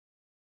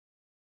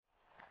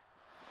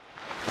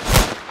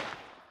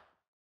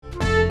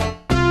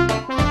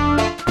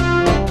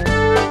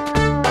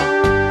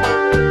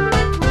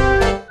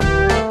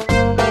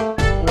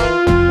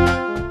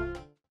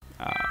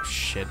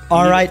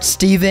All right,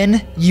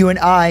 Steven, you and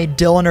I,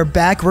 Dylan, are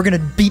back. We're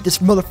gonna beat this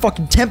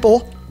motherfucking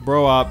temple.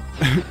 Bro up.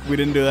 We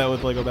didn't do that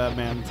with Lego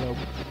Batman, so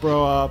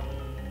bro up.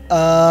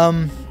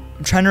 I'm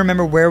trying to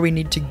remember where we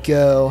need to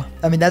go.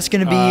 I mean, that's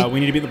gonna be...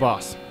 we need to beat the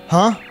boss.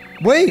 Huh?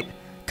 Wait!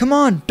 Come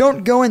on,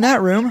 don't go in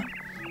that room.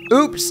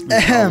 Oops,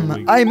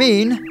 ahem. I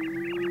mean...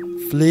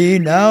 Flee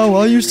now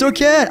while you still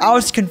can. I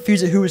was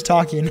confused at who was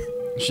talking.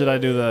 Should I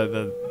do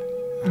the...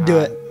 Do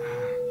it.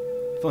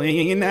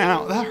 Fleeing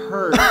now. That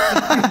hurts.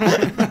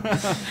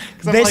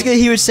 Basically,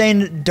 he was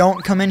saying,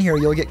 don't come in here,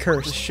 you'll get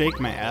cursed. Just shake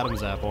my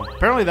Adam's apple.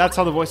 Apparently, that's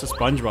how the voice of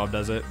SpongeBob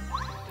does it.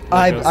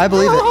 I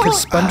believe it,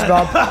 because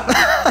SpongeBob...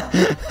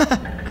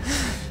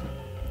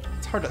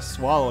 It's hard to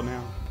swallow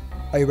now.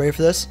 Are you ready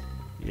for this?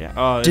 Yeah.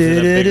 Oh, is it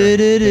a bigger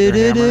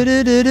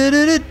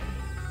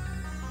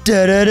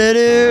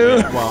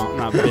hammer? Well,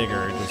 not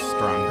bigger, just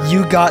stronger.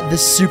 You got the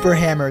super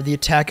hammer, the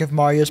attack of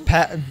Mario's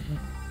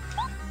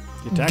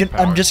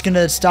I'm just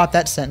gonna stop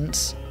that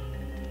sentence.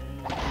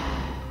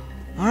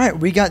 Alright,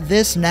 we got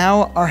this.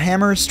 Now our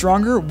hammer is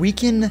stronger. We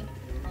can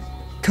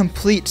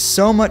complete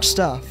so much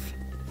stuff.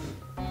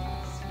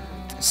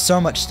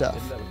 So much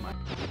stuff.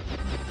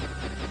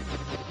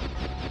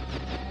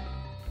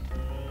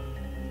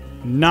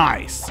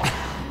 Nice.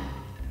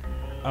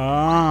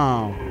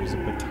 Oh, there's a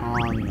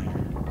baton there.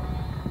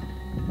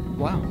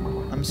 Wow,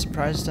 I'm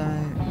surprised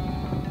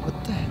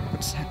what the heck?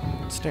 What's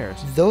happening?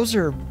 Stairs.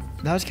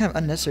 That was kind of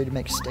unnecessary to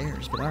make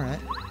stairs, but alright.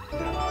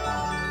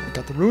 I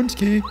got the ruins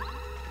key.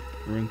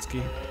 Ruins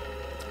key?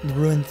 The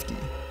ruins key.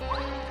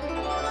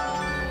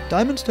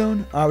 Diamond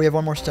stone. We have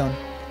one more stone.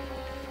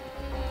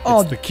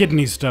 It's the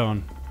kidney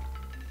stone.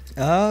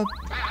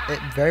 It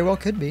very well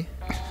could be.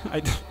 I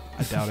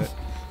doubt it.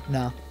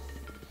 No.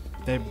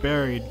 They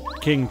buried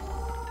King,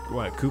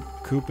 what,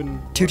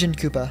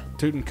 Tutankoopa.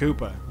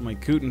 Tutankoopa. I'm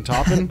like, Coot and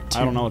Toppin?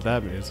 I don't know what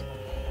that means.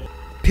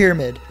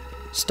 Pyramid.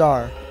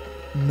 Star.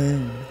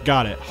 Moon.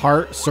 Got it.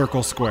 Heart,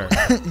 circle, square.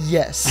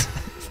 Yes.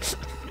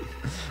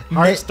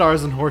 Heart,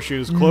 stars, and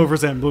horseshoes,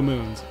 clovers, and blue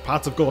moons,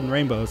 pots of golden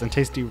rainbows, and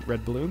tasty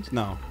red balloons?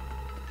 No.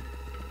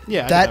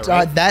 Yeah,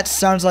 that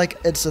sounds like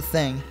it's a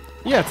thing.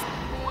 Yeah, it's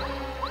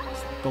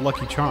the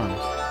Lucky Charms.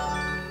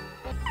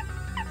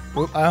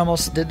 Oop, I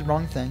almost did the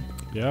wrong thing.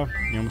 Yeah,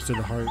 you almost did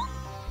the heart.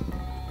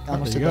 I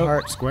almost did the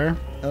heart. Square.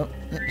 Oh,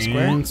 yeah,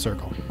 square. And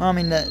circle. Well, I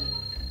mean that.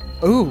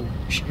 Ooh,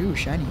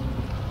 shiny.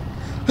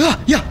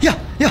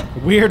 Yeah.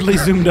 Weirdly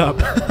zoomed up.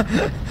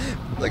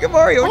 Look at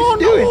Mario.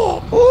 What are you doing?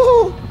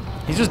 Ooh.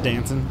 He's just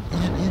dancing.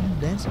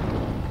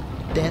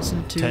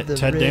 Dancing to the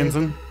Ted rig.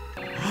 dancing.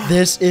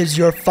 This is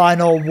your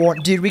final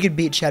warning. Dude, we could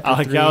beat chapter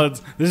 3.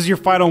 This is your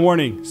final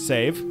warning.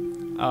 Save.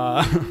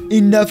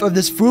 Enough of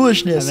this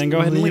foolishness. And then go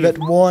ahead and leave at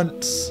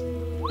once.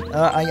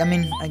 I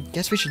mean, I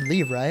guess we should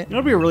leave, right? You know,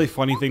 it'd be a really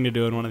funny thing to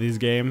do in one of these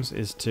games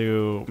is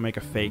to make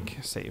a fake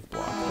save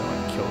block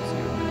that like kills you.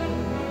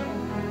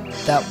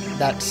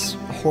 That's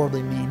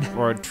horribly mean.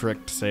 Or a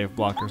tricked save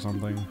block or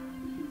something.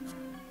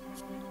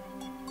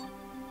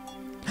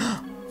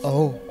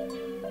 Oh.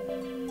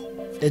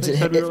 We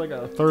were like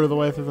a third of the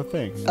way through the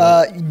thing.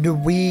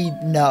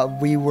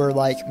 We were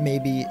like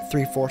maybe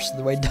 3/4 of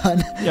the way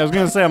done. Yeah, I was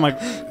gonna say, I'm like,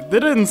 it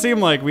didn't seem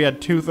like we had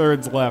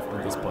 2/3 left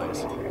of this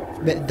place.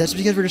 But that's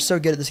because we're just so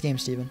good at this game,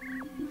 Steven.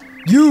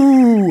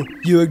 You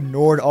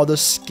ignored all the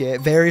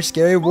very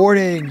scary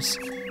warnings.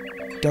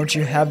 Don't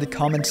you have the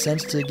common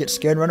sense to get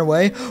scared and run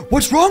away?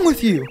 What's wrong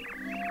with you?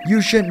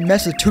 You shouldn't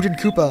mess with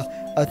Tutankoopa,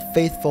 a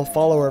faithful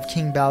follower of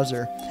King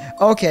Bowser.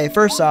 Okay,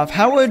 first off,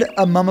 how would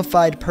a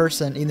mummified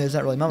person, even though he's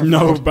not really mummified...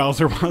 know who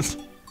Bowser was?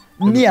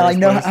 Yeah, like,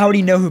 how would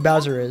he know who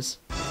Bowser is?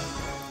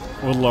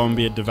 Would alone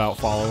be a devout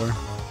follower.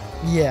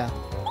 Yeah.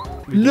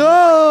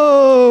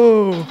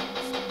 No!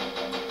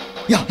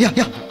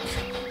 Yeah.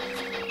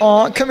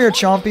 Aw, come here,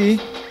 Chompy.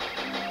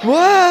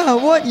 Wow,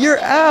 what? You're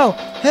out.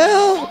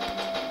 Help!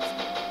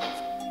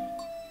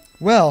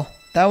 Well,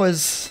 that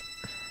was...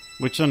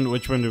 Which one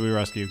did we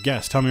rescue?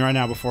 Guess. Tell me right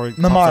now before it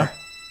Mamar. pops up.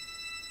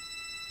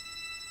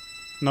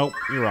 Nope,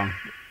 you're wrong.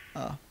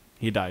 Oh.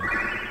 He died.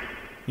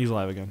 He's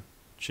alive again.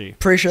 She.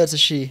 Pretty sure that's a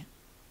she.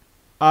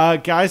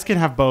 Guys can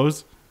have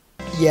bows.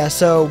 Yeah,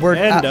 so we're...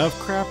 End of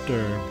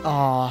crafter.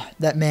 Aw,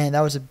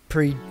 that was a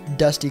pretty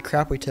dusty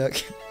crap we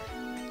took.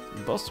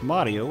 Boss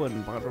Mario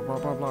and blah, blah,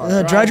 blah,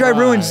 blah. Dry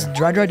ruins,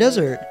 dry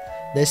desert.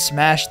 They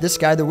smashed this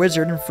guy, the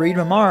wizard, and freed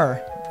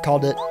Mamar,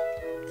 called it.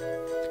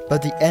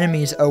 But the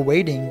enemies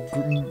awaiting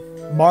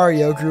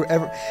Mario grew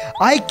ever...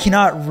 I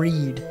cannot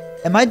read.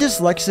 Am I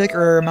dyslexic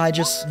or am I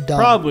just dumb?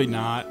 Probably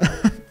not.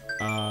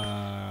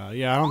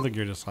 Yeah, I don't think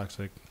you're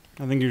dyslexic.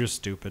 I think you're just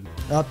stupid.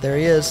 Oh, there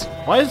he is.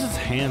 Why is his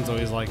hands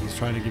always like he's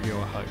trying to give you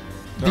a hug?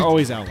 They're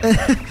always out like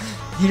that.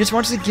 He just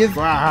wants to give...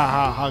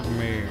 Hug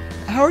me.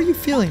 How are you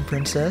feeling,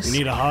 princess? You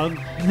need a hug?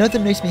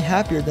 Nothing makes me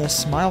happier than a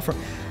smile from...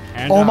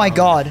 Oh my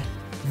god.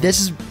 This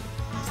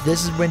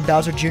is when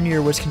Bowser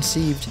Jr. was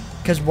conceived.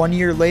 Because 1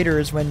 year later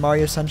is when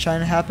Mario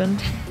Sunshine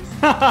happened.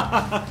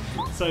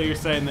 So you're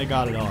saying they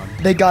got it on?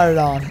 They got it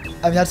on.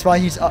 I mean, that's why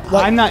he's... like,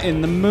 I'm not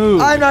in the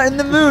mood. I'm not in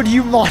the mood,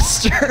 you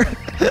monster.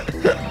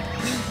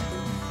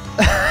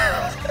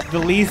 The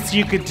least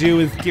you could do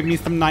is give me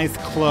some nice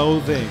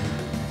clothing.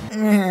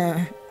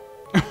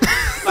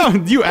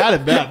 Oh, you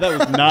added that. That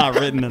was not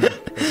written in the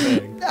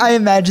thing. I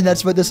imagine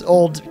that's what this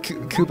old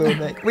Koopa would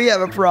make. We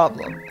have a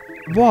problem.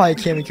 Why,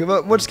 Kimmy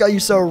Koopa? What's got you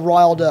so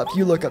riled up?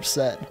 You look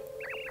upset.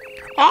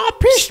 Ah,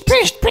 pished.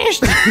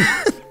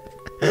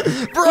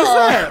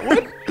 Bruh!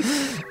 What?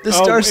 The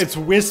stars. It's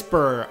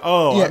whisper.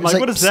 Oh, Yeah, I'm it's like, like,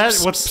 what is that?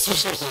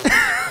 What's?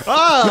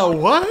 Oh,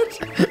 what?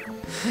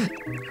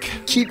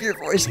 Keep your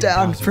voice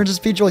down. Princess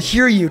Peach will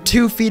hear you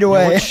 2 feet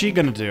away. What's she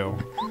gonna do?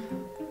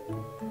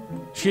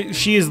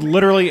 She is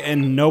literally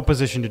in no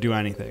position to do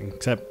anything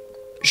except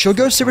She'll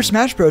go Super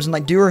Smash Bros. And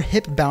like do her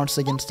hip bounce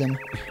against him.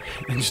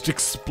 and just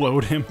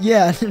explode him.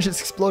 Yeah, just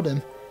explode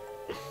him.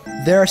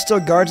 There are still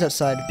guards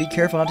outside. Be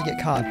careful not to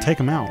get caught. Take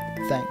him out.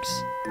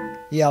 Thanks.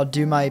 Yeah, I'll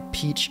do my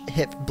Peach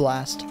hip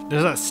blast.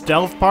 There's a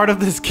stealth part of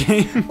this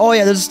game. Oh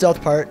yeah, there's a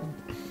stealth part.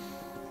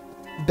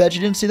 Bet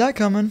you didn't see that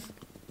coming.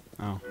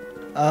 Oh.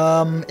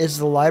 Is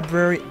the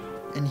library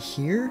in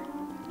here?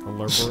 A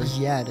library?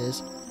 Yeah, it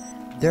is.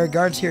 There are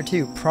guards here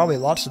too. Probably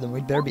lots of them.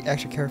 We'd better be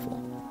extra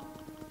careful.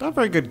 Not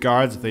very good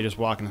guards if they just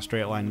walk in a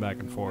straight line back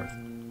and forth.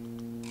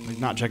 Like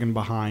not checking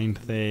behind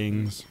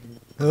things.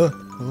 Don't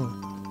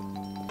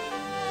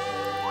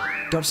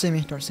see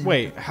me. Don't see me.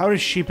 Wait, how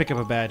does she pick up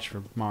a badge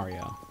for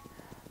Mario?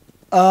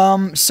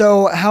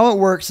 So how it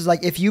works is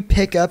like if you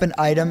pick up an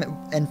item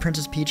in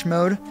Princess Peach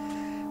mode,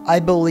 I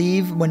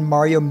believe when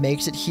Mario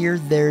makes it here,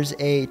 there's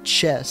a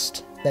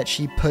chest that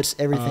she puts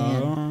everything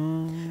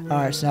in.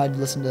 Alright, so now I'd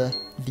listen to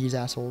these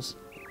assholes.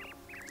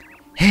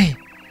 Hey,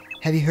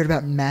 have you heard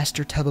about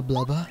Master Tubba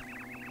Blubba?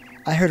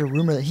 I heard a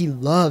rumor that he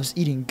loves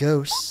eating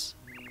ghosts.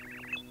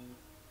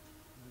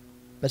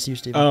 That's you,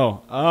 Steven.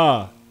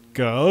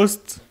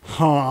 Ghosts?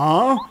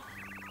 Huh?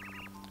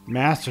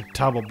 Master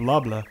Tubba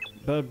Blubba.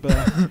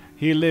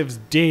 He lives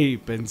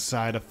deep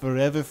inside a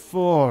forever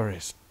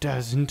forest,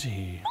 doesn't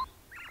he?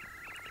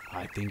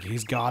 I think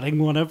he's guarding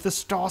one of the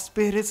star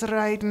spirits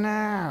right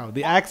now.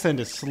 The accent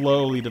is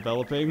slowly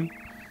developing.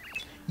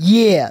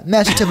 Yeah,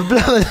 Master Tubba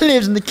Blubba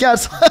lives in the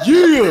castle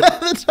Yeah!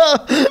 at the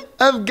top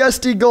of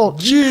Gusty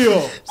Gulch.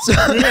 Yeah! So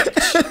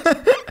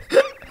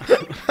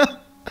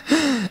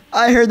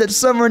I heard that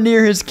somewhere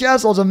near his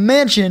castle is a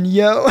mansion,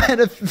 yo,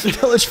 and a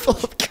village full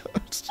of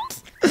ghosts.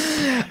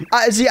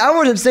 I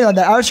wasn't saying like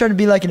that. I was trying to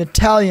be like an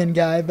Italian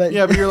guy, but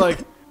Yeah, but you're like,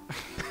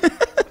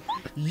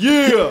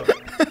 yeah!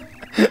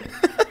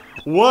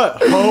 What,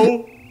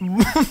 ho?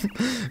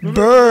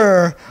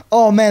 Brr.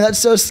 Oh man, that's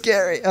so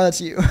scary. Oh, that's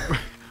you.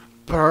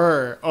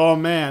 Brr. Oh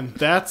man,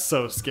 that's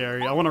so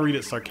scary. I want to read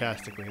it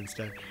sarcastically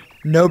instead.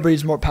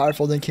 Nobody's more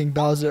powerful than King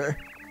Bowser.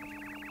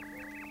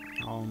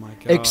 Oh my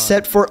god.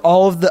 Except for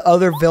all of the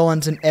other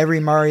villains in every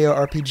Mario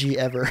RPG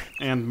ever.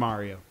 And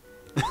Mario.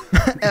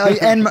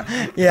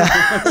 Yeah.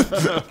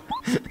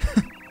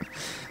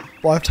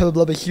 Well, if Tubba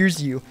Blubba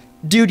hears you.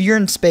 Dude, you're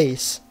in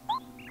space.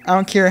 I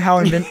don't care how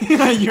You're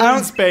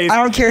in space. I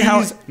don't care how.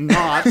 He's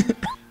not.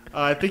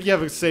 I think you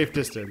have a safe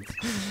distance.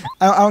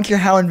 I don't care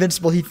how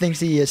invincible he thinks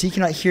he is. He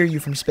cannot hear you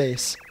from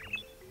space.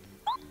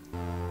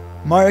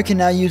 Mario can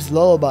now use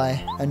Lullaby,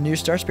 a new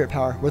Star Spirit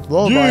power. With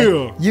Lullaby,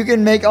 Yeah. you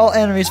can make all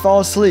enemies fall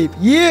asleep.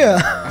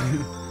 Yeah!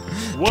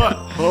 What,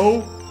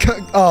 ho?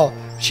 Oh,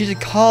 she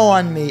said call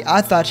on me.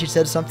 I thought she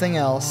said something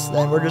else.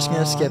 Then we're just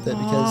gonna skip it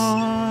because...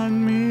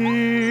 On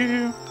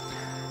me.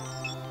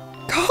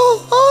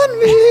 Call on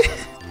me!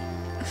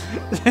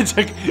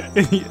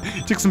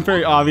 it took some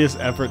very obvious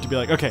effort to be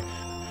like, okay,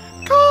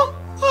 call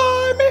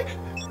on me.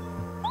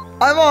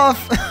 I'm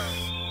off!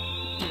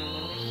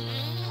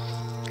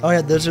 Oh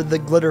yeah, those are the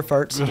glitter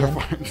farts.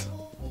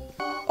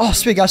 Oh,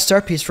 sweet, got a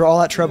star piece for all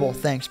that trouble.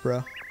 Thanks,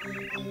 bro.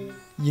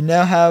 You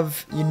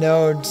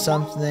know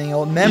something.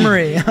 Oh,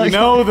 memory. You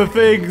know the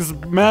things,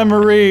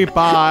 memory,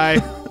 bye.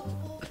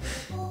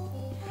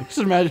 Just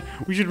imagine,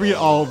 we should read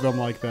all of them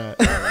like that.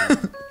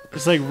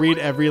 Just like read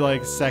every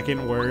like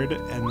second word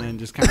and then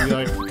just kind of be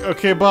like,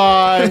 okay,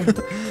 bye.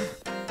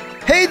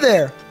 Hey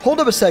there! Hold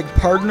up a sec,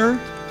 partner.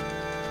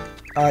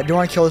 Alright, do you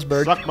want to kill this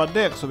bird? Suck my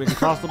dick so we can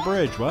cross the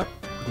bridge. What?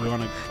 Do we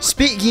want to...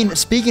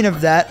 Speaking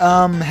of that,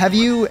 have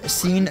you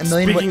seen a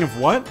million... Speaking of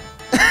what?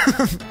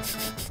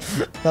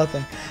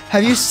 Nothing.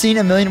 Have you seen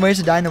A Million Ways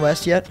to Die in the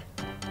West yet?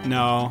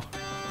 No.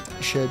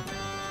 You should.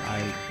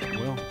 I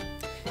will.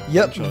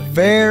 Yep, Eventually.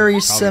 very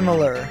Probably.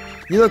 similar.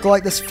 You look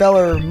like this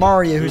feller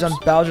Mario who's on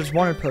Bowser's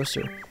Wanted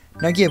poster.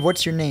 Now give,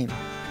 what's your name?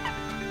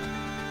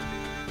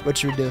 What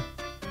should we do?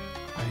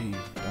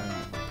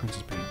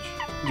 Princess Peach.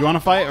 Do you want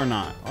to fight or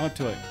not? I'll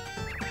do it.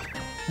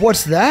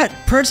 What's that?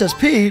 Princess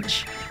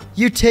Peach?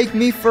 You take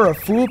me for a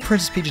fool?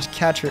 Princess Peach is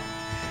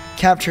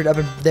captured up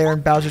there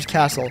in Bowser's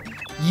castle.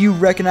 You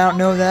reckon I don't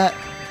know that?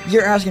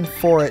 You're asking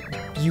for it,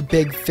 you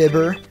big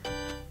fibber.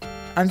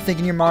 I'm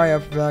thinking you're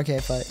Mario. Okay,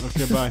 fight.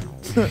 Okay, bye.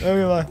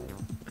 Okay, bye.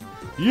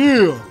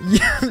 Yeah!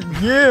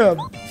 Yeah!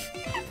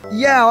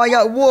 Yeah, I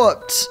got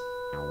whooped!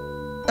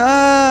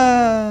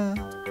 Ah!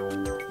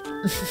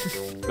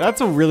 That's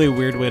a really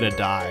weird way to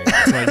die.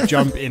 To like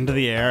jump into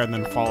the air and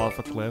then fall off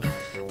a cliff.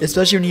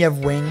 Especially when you have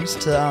wings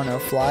to, I don't know,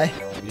 fly.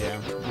 Yeah,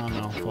 I don't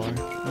know. Fly.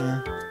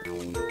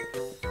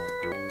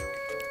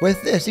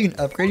 With this, you can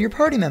upgrade your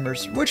party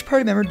members. Which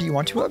party member do you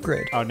want to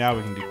upgrade? Oh, now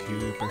we can do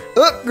Cooper.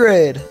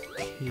 Upgrade!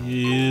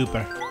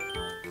 Cooper.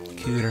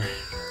 Cooter.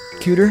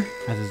 Cooter?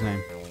 That's his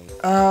name.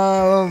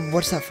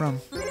 What's that from?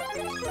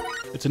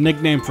 It's a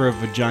nickname for a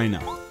vagina.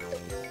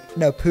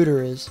 No,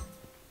 Pooter is.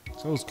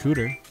 So is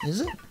Cooter.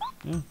 Is it?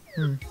 Yeah.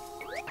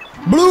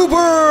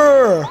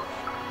 Blooper!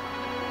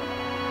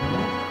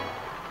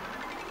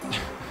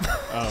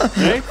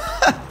 Okay.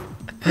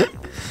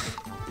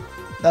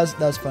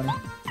 That's funny.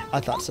 I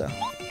thought so.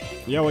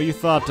 Yeah, well, you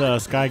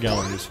thought Sky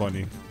Gallery was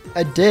funny.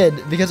 I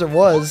did, because it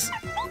was.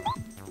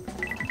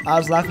 I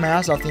was laughing my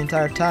ass off the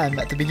entire time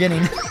at the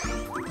beginning.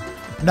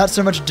 Not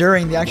so much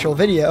during the actual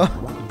video.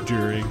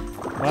 During.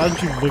 Why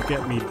don't you look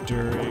at me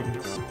during?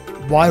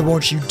 Why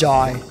won't you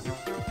die?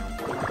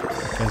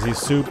 Because he's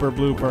super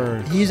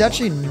blooper. He's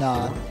actually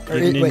not.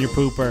 Getting in wait, your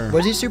pooper.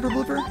 Was he super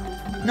blooper?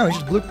 No, he's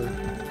just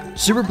blooper.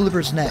 Super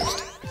blooper's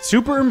next.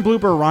 Super and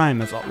blooper rhyme.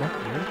 That's all. What?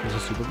 Is it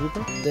super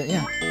blooper?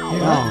 Yeah.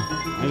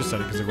 Oh, I just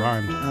said it because it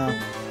rhymed.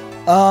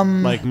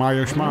 Like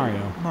Mario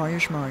Schmario. Mario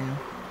Schmario.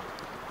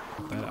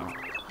 Cut that out.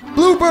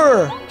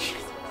 Blooper!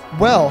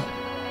 Well.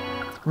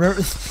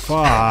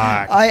 Fuck.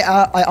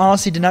 I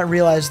honestly did not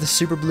realize the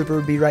super blooper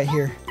would be right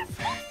here.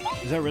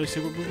 Is that really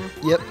super blooper?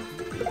 Yep.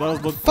 It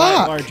does look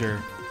Fuck. quite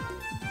larger.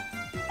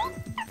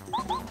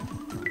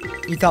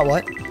 You thought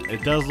what?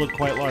 It does look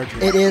quite larger.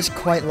 It is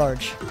quite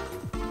large.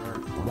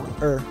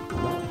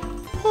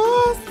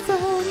 Pour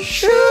some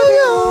sugar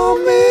on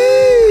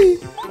me.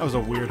 That was a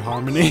weird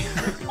harmony.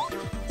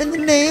 In the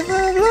name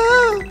of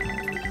love.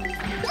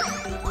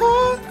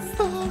 Pour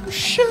some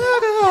sugar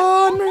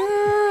on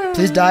me.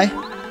 Please die.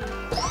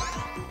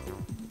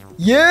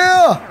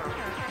 Yeah!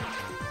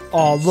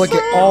 Oh, look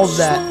at all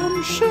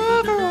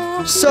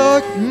that.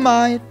 Suck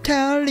my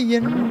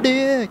Italian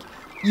dick,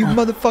 you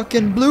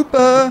motherfucking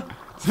blooper.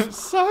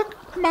 Suck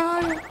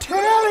my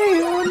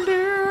Italian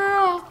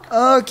dick.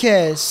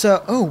 Okay,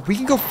 so, oh, we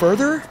can go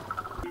further?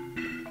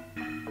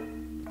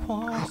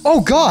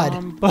 Oh,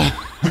 God.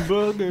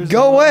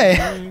 Go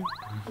away.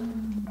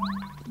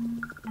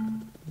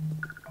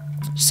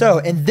 So,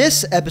 in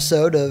this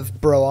episode of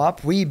Bro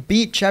Op, we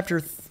beat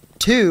Chapter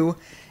 2,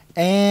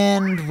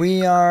 and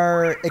we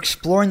are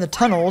exploring the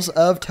tunnels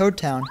of Toad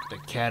Town. The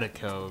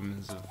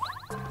catacombs of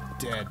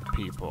dead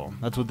people.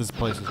 That's what this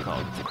place is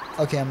called.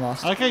 Okay, I'm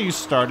lost. I like how you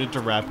started to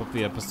wrap up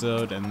the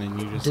episode and then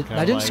you just kind of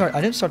I didn't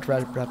start to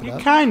wrap it You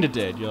up. kind of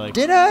did. You're like,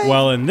 Did I?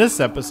 Well, in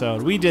this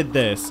episode, we did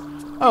this.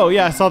 Oh,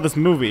 yeah, I saw this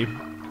movie.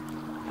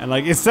 And,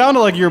 like, it sounded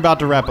like you were about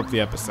to wrap up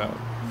the episode.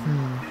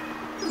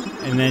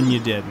 And then you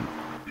didn't.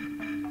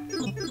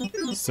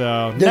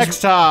 So, next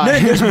time. No,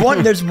 there's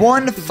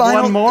one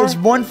final One more? There's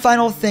one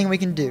final thing we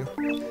can do.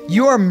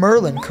 You are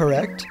Merlin,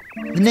 correct?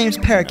 The name's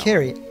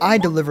Parakarry. I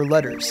deliver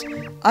letters.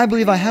 I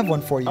believe I have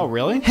one for you. Oh,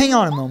 really? Hang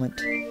on a moment.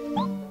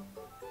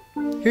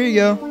 Here you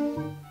go.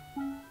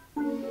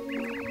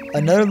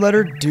 Another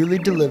letter duly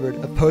delivered.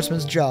 A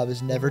postman's job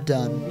is never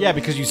done. Yeah,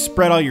 because you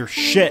spread all your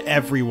shit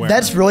everywhere.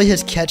 That's really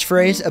his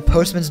catchphrase. A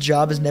postman's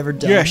job is never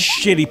done. You're a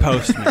shitty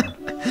postman.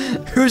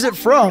 Who's it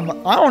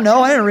from? I don't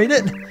know. I didn't read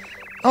it.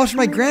 Oh, it's from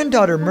my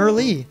granddaughter,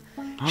 Merlee.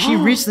 She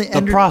recently The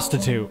entered...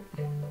 prostitute.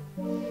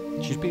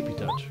 She's pee-pee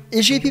touch.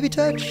 Is she a pee-pee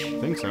touch? I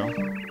think so.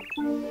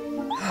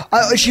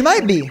 She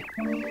might be.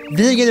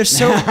 Then again, there's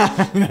so...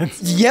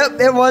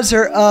 Yep, it was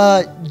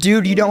her.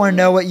 Dude, you don't want to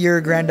know what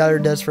your granddaughter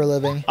does for a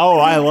living. Oh,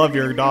 I love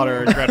your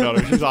daughter and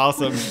granddaughter. She's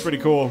awesome. She's pretty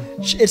cool.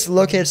 It's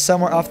located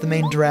somewhere off the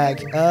main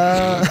drag.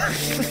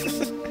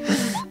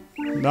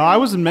 No, I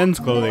was in men's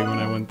clothing when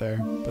I went there.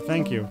 But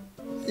thank you.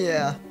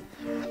 Yeah.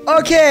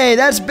 Okay,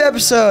 that's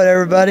episode,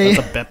 everybody.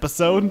 That's a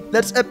episode?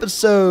 That's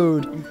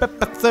episode.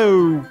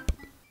 Episode.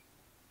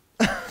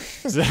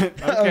 Is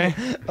it? Okay.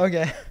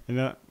 Okay.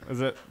 Is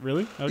it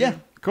really? Okay. Yeah.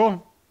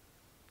 Cool.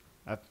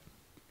 That's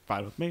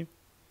fine with me.